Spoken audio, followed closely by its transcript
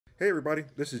Hey everybody,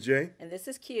 this is Jay. And this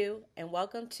is Q, and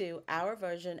welcome to our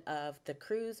version of the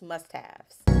cruise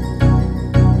must-haves.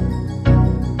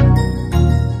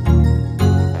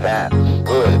 That's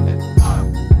good.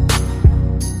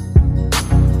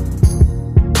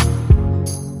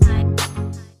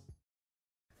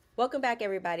 Welcome back,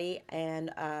 everybody,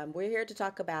 and we're here to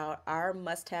talk about our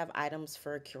must-have items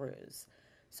for a cruise.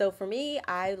 So for me,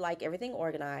 I like everything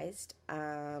organized.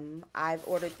 I've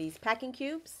ordered these packing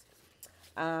cubes,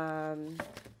 um,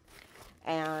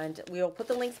 and we'll put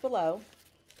the links below.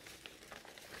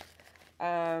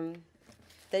 Um,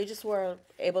 they just were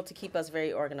able to keep us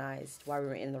very organized while we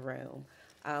were in the room.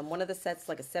 One of the sets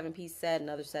like a 7-piece set,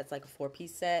 another set's like a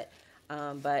 4-piece set.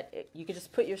 You can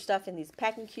just put your stuff in these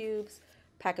packing cubes,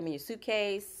 pack them in your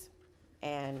suitcase,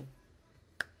 and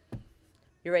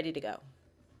you're ready to go.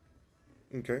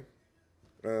 Okay.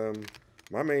 Um,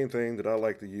 my main thing that I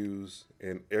like to use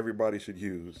and everybody should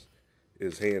use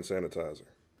is hand sanitizer.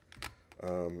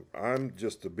 I'm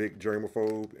just a big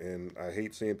germaphobe and I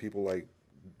hate seeing people like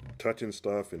touching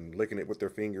stuff and licking it with their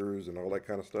fingers and all that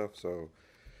kind of stuff. So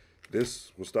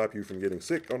this will stop you from getting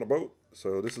sick on the boat.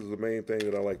 So this is the main thing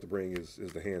that I like to bring is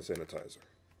the hand sanitizer.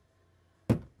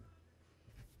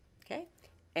 Okay.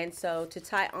 And so to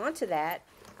tie onto that,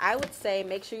 I would say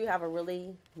make sure you have a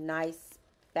really nice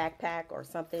backpack or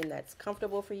something that's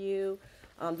comfortable for you.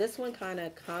 This one kind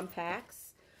of compacts,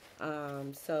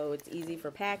 so it's easy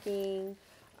for packing.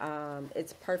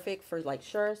 It's perfect for like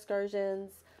shore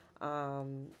excursions,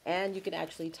 and you can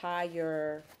actually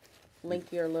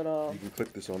link your little You can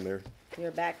clip this on there.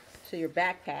 your back to your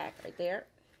backpack right there,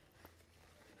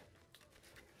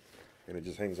 And it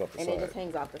just hangs off the and side. it just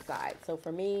hangs off the side. So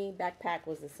for me, backpack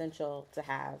was essential to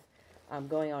have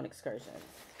going on excursions.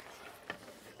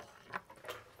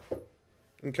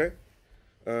 Okay.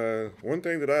 One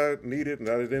thing that I needed and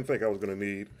I didn't think I was going to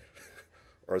need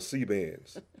are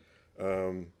C-bands.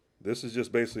 This is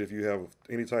just basically if you have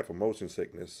any type of motion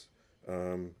sickness,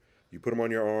 you put them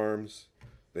on your arms.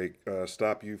 They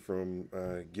stop you from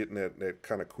getting that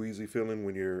kind of queasy feeling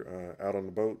when you're out on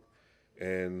the boat.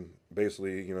 And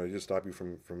basically, it just stop you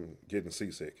from getting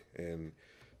seasick. And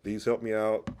these help me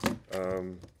out.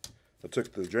 I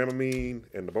took the Dramamine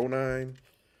and the Bonine.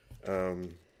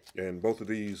 And both of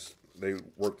these, they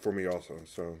worked for me also.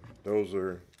 So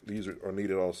these are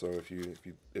needed also. If you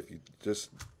just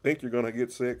think you're gonna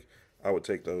get sick, I would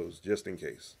take those just in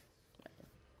case.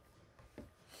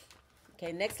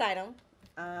 Okay, next item,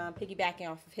 piggybacking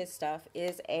off of his stuff,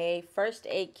 is a first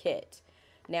aid kit.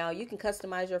 Now, you can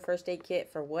customize your first aid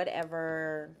kit for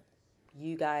whatever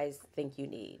you guys think you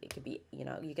need. It could be,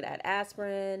 you could add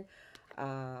aspirin,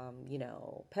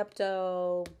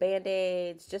 Pepto,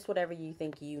 Band-Aids, just whatever you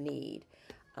think you need.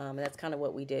 And that's kind of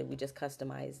what we did. We just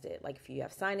customized it. Like if you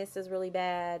have sinuses really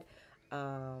bad,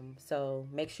 so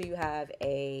make sure you have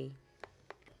a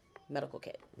medical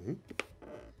kit. Mm-hmm.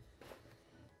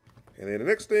 And then the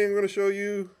next thing I'm going to show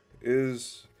you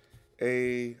is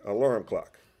a alarm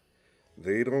clock.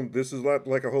 This is not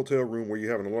like a hotel room where you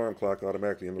have an alarm clock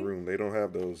automatically in the room. They don't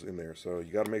have those in there. So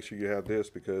you got to make sure you have this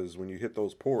because when you hit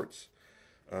those ports,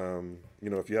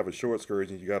 if you have a short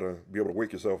excursion, you got to be able to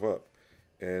wake yourself up.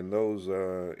 And those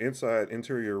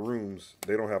interior rooms,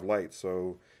 they don't have lights.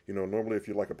 So, normally if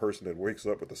you're like a person that wakes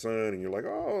up with the sun and you're like,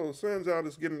 oh, the sun's out,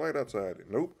 it's getting light outside.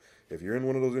 Nope. If you're in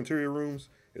one of those interior rooms,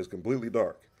 it's completely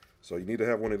dark. So you need to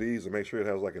have one of these and make sure it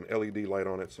has like an LED light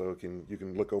on it so you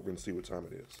can look over and see what time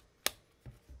it is.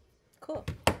 Cool.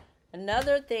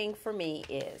 Another thing for me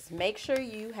is make sure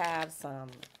you have some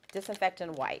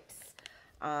disinfectant wipes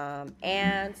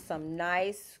and some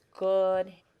nice,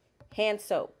 good hand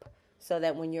soap so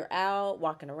that when you're out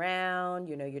walking around,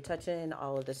 you're touching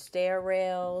all of the stair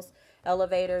rails,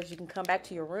 elevators, you can come back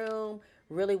to your room,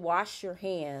 really wash your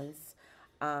hands.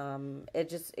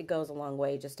 It goes a long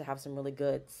way just to have some really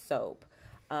good soap.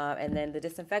 And then the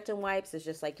disinfectant wipes is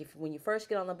just like when you first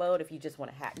get on the boat, if you just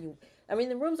want to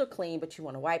the rooms are clean, but you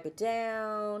want to wipe it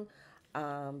down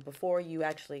before you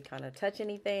actually kind of touch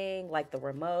anything, like the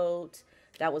remote.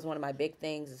 That was one of my big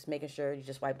things, is making sure you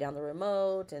just wipe down the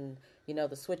remote and,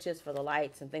 the switches for the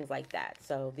lights and things like that.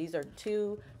 So these are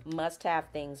two must-have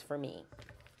things for me.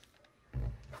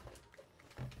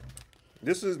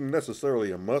 This isn't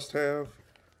necessarily a must-have,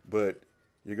 but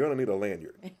you're going to need a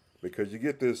lanyard. Because you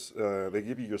get this, they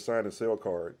give you your sign and sale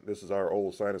card. This is our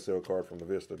old sign and sale card from the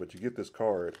Vista. But you get this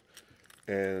card,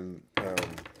 and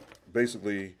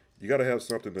basically, you got to have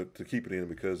something to keep it in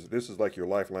because this is like your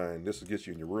lifeline. This gets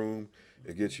you in your room.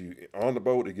 It gets you on the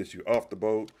boat. It gets you off the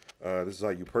boat. This is how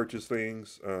you purchase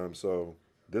things. So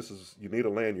you need a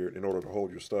lanyard in order to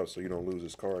hold your stuff so you don't lose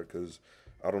this card because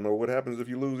I don't know what happens if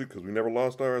you lose it because we never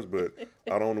lost ours, but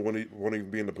I don't want to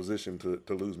be in the position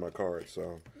to lose my card.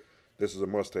 So this is a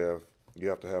must-have. You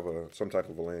have to have some type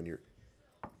of a lanyard.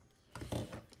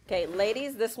 Okay,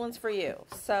 ladies, this one's for you.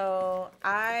 So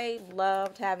I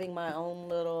loved having my own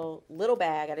little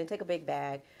bag. I didn't take a big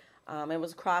bag. It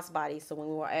was crossbody, so when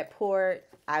we were at port,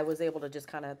 I was able to just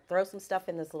kind of throw some stuff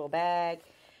in this little bag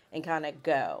and kind of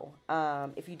go.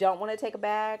 If you don't want to take a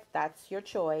bag, that's your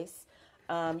choice.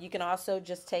 You can also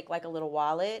just take like a little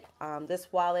wallet. This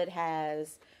wallet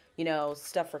has,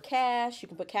 stuff for cash. You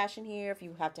can put cash in here if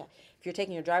you're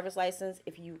taking your driver's license.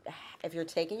 If you're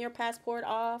taking your passport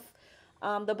off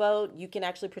the boat, you can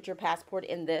actually put your passport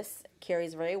in this.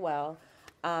 Carries very well.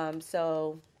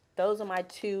 So those are my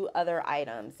two other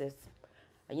items. It's,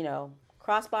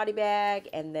 crossbody bag,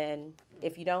 and then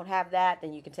if you don't have that,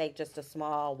 then you can take just a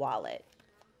small wallet.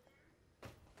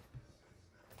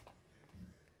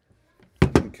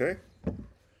 Okay.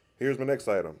 Here's my next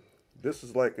item. This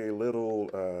is like a little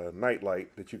night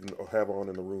light that you can have on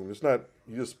in the room. It's not,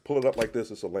 you just pull it up like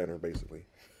this. It's a lantern, basically.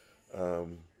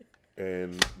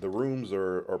 And the rooms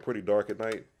are pretty dark at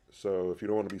night. So if you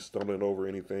don't want to be stumbling over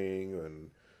anything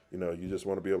and, you just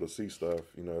want to be able to see stuff,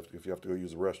 if you have to go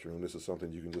use the restroom, this is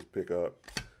something you can just pick up,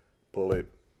 pull it,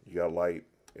 you got light,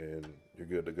 and you're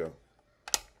good to go.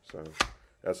 So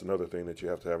that's another thing that you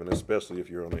have to have, and especially if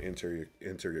you're on the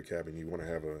interior cabin, you want to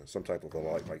have some type of a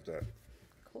light like that.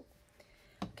 Cool.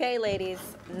 Okay, ladies,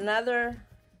 another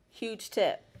huge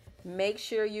tip. Make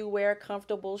sure you wear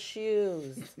comfortable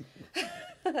shoes.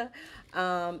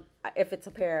 If it's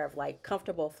a pair of like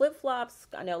comfortable flip-flops,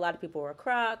 I know a lot of people wear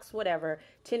Crocs, whatever,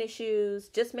 tennis shoes,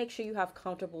 just make sure you have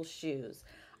comfortable shoes.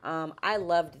 I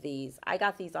loved these. I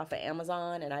got these off of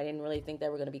Amazon, and I didn't really think they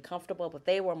were going to be comfortable, but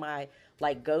they were my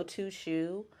like go-to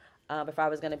shoe if I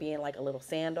was going to be in like a little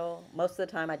sandal. Most of the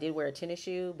time I did wear a tennis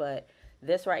shoe, but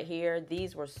this right here,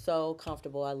 these were so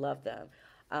comfortable. I love them.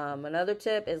 Another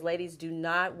tip is, ladies, do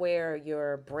not wear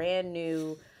your brand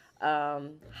new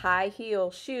high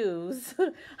heel shoes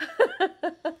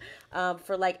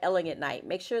for like elegant night.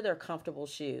 Make sure they're comfortable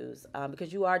shoes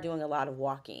because you are doing a lot of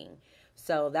walking.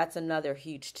 So that's another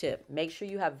huge tip. Make sure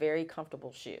you have very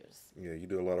comfortable shoes. Yeah, you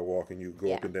do a lot of walking. You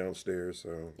go up and down stairs,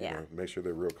 so make sure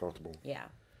they're real comfortable. Yeah.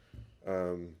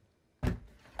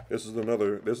 This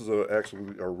is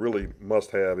actually a really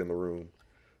must-have in the room.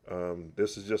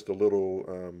 This is just a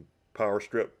little power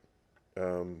strip,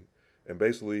 and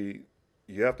basically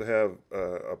you have to have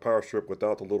a power strip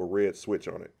without the little red switch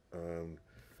on it.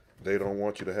 They don't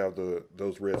want you to have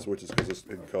those red switches because it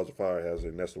can cause a fire hazard,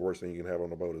 and that's the worst thing you can have on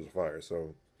the boat is a fire.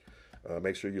 So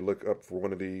make sure you look up for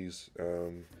one of these.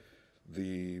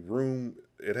 The room,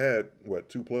 it had,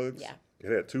 2 plugs? Yeah.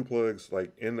 It had 2 plugs.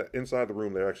 Like inside the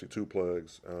room, there are actually 2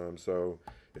 plugs. So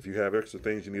if you have extra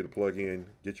things you need to plug in,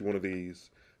 get you one of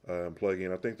these. Plug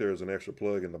in. I think there's an extra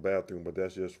plug in the bathroom, but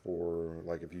that's just for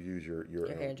like if you use your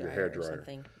hair dryer. Or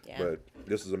something. Yeah. But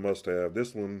this is a must-have.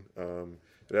 This one,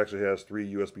 it actually has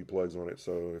 3 USB plugs on it.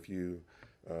 So if you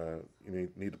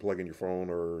need to plug in your phone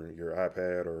or your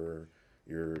iPad or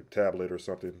your tablet or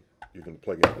something, you can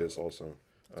plug into this also.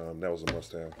 That was a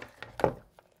must-have.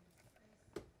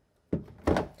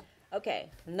 Okay,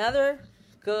 another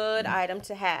good item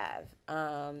to have.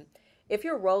 If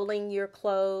you're rolling your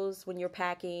clothes when you're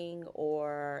packing,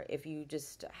 or if you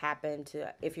just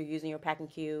if you're using your packing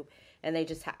cube and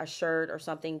a shirt or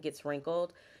something gets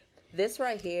wrinkled, this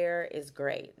right here is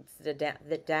great. It's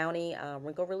the Downy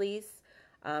wrinkle release,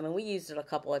 and we used it a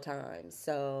couple of times.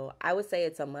 So I would say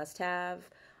it's a must-have,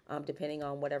 depending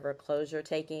on whatever clothes you're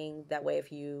taking. That way,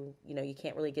 if you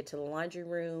can't really get to the laundry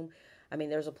room, I mean,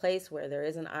 there's a place where there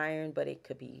is an iron, but it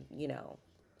could be,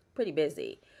 pretty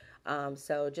busy.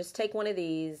 So just take one of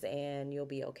these and you'll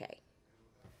be okay.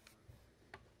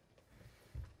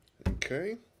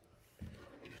 Okay.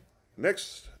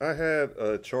 Next, I had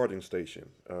a charging station.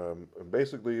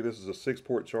 Basically, this is a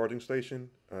 6-port charging station.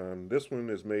 This one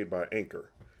is made by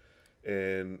Anchor,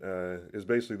 and it's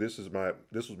basically this was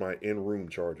my in-room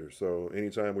charger. So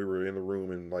anytime we were in the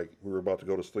room and like we were about to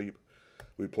go to sleep,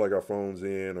 we'd plug our phones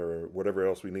in or whatever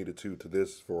else we needed to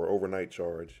this for overnight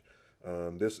charge.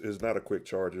 This is not a quick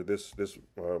charger. This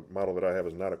model that I have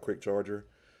is not a quick charger.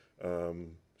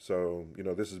 So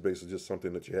this is basically just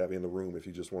something that you have in the room if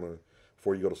you just want to,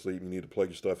 before you go to sleep, you need to plug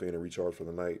your stuff in and recharge for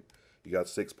the night. You got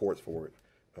 6 ports for it.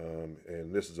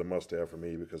 And this is a must-have for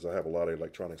me because I have a lot of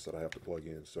electronics that I have to plug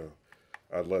in. So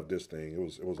I love this thing.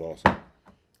 It was awesome.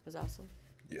 It was awesome?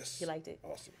 Yes. You liked it?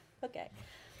 Awesome.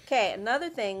 Okay, another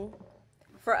thing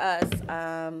for us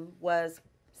was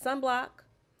sunblock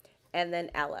and then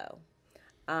aloe.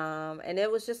 And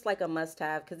it was just like a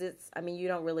must-have because you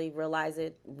don't really realize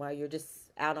it while you're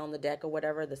just out on the deck or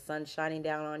whatever. The sun's shining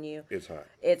down on you. It's hot.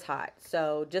 It's hot.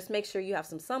 So just make sure you have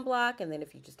some sunblock, and then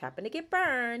if you just happen to get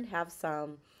burned, have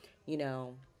some,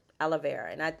 aloe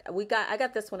vera. And I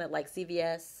got this one at like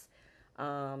CVS.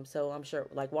 So I'm sure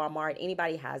like Walmart,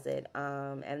 anybody has it.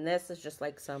 And this is just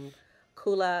like some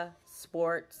Kula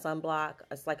Sport sunblock.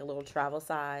 It's like a little travel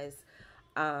size.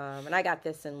 And I got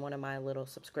this in one of my little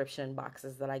subscription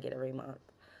boxes that I get every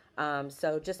month.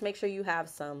 So just make sure you have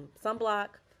some sunblock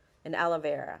and aloe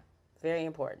vera. Very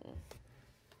important.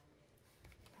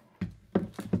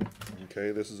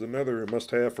 Okay, this is another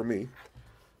must-have for me.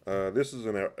 This is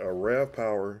a RAV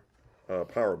Power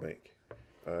power bank.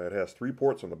 It has 3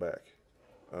 ports on the back.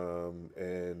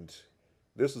 And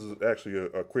this is actually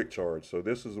a quick charge. So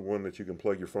this is the one that you can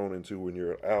plug your phone into when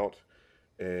you're out.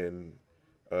 And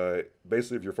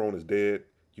basically, if your phone is dead,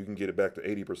 you can get it back to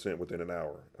 80% within an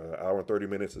hour. Hour and 30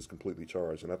 minutes is completely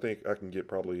charged. And I think I can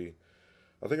get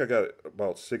I think I got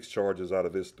about 6 charges out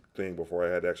of this thing before I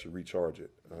had to actually recharge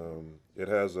it. It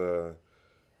has a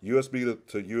USB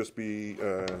to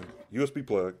USB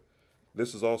plug.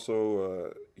 This is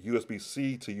also a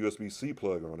USB-C to USB-C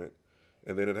plug on it.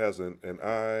 And then it has an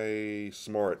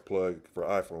iSmart plug for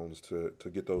iPhones to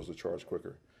get those to charge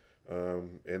quicker.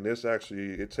 And this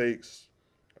actually, I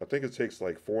think it takes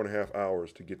like 4.5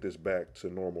 hours to get this back to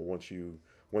normal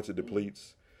once it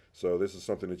depletes. So this is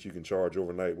something that you can charge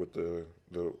overnight with the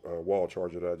wall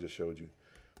charger that I just showed you.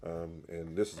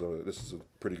 And this is a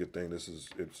pretty good thing.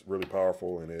 It's really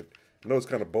powerful, and I know it's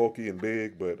kind of bulky and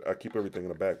big, but I keep everything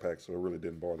in a backpack, so it really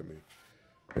didn't bother me.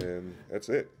 And that's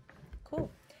it.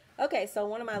 Cool. Okay, so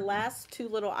one of my last 2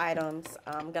 little items,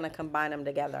 I'm going to combine them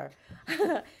together,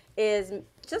 is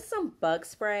just some bug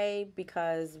spray,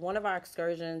 because one of our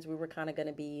excursions, we were kind of going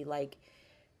to be like,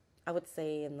 I would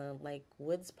say in the like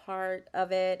woods part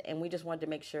of it, and we just wanted to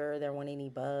make sure there weren't any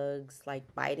bugs like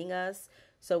biting us.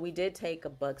 So we did take a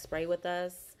bug spray with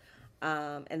us.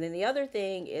 And then the other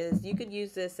thing is you could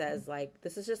use this as like,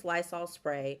 this is just Lysol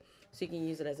spray. So you can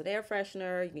use it as an air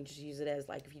freshener. You can just use it as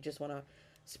like, if you just want to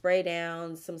spray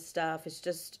down some stuff. It's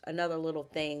just another little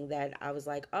thing that I was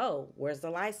like, oh, where's the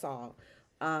Lysol?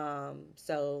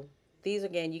 So these,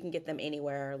 again, you can get them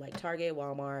anywhere, like Target,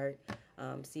 Walmart,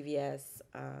 CVS.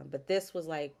 But this was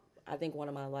like, I think one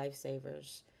of my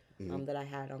lifesavers that I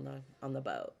had on the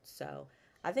boat. So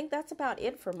I think that's about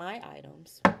it for my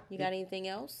items. You got anything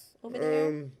else over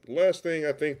there? Last thing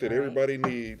I think that everybody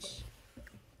needs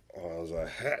is a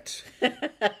hat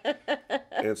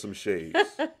and some shades,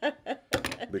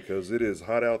 because it is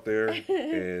hot out there,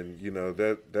 and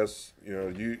that's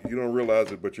you don't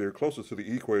realize it, but you're closer to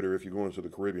the equator if you're going to the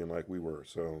Caribbean like we were.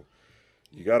 So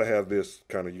you got to have you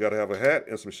got to have a hat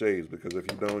and some shades, because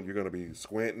if you don't, you're going to be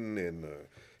squinting and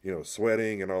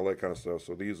sweating and all that kind of stuff.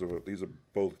 So these are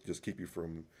both just keep you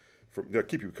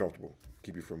keep you comfortable,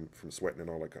 keep you from sweating and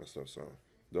all that kind of stuff. So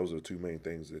those are the 2 main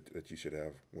things that you should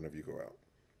have whenever you go out.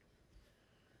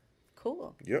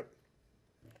 Cool. Yep.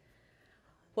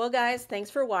 Well, guys, thanks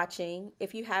for watching.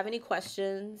 If you have any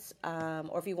questions,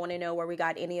 or if you want to know where we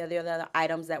got any of the other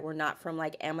items that were not from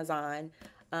like Amazon,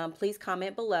 please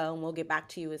comment below and we'll get back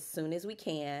to you as soon as we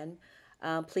can.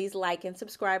 Please like and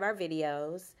subscribe our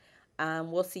videos.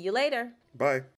 We'll see you later. Bye.